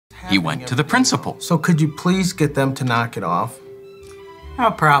He went to the principal. So could you please get them to knock it off?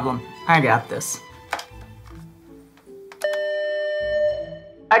 No problem. I got this.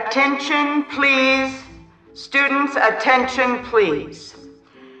 Attention, please. Students, attention, please.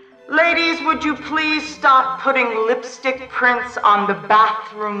 Ladies, would you please stop putting lipstick prints on the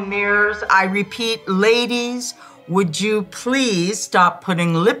bathroom mirrors? I repeat, ladies, would you please stop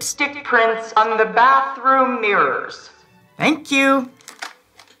putting lipstick prints on the bathroom mirrors? Thank you.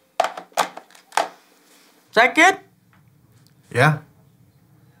 Is that good? Yeah,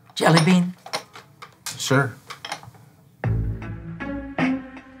 Jelly bean? sure.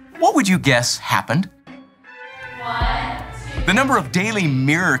 What would you guess happened? The number of daily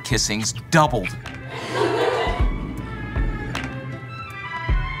mirror kissings doubled.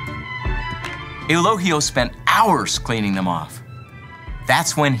 Eulogio spent hours cleaning them off.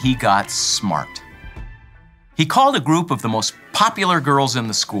 That's when he got smart. He called a group of the most popular girls in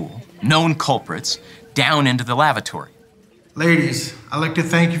the school, known culprits, down into the lavatory. Ladies, I'd like to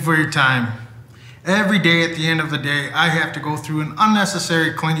thank you for your time. Every day at the end of the day, I have to go through an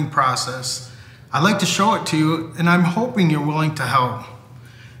unnecessary cleaning process. I'd like to show it to you, and I'm hoping you're willing to help.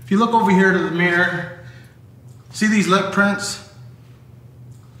 If you look over here to the mirror, see these lip prints?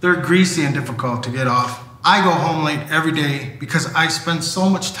 They're greasy and difficult to get off. I go home late every day because I spend so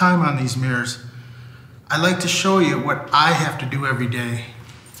much time on these mirrors. I'd like to show you what I have to do every day.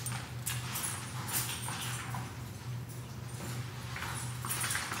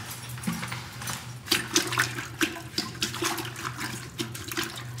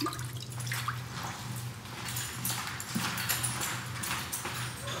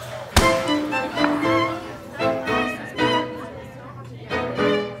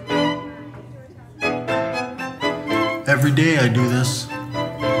 Every day I do this.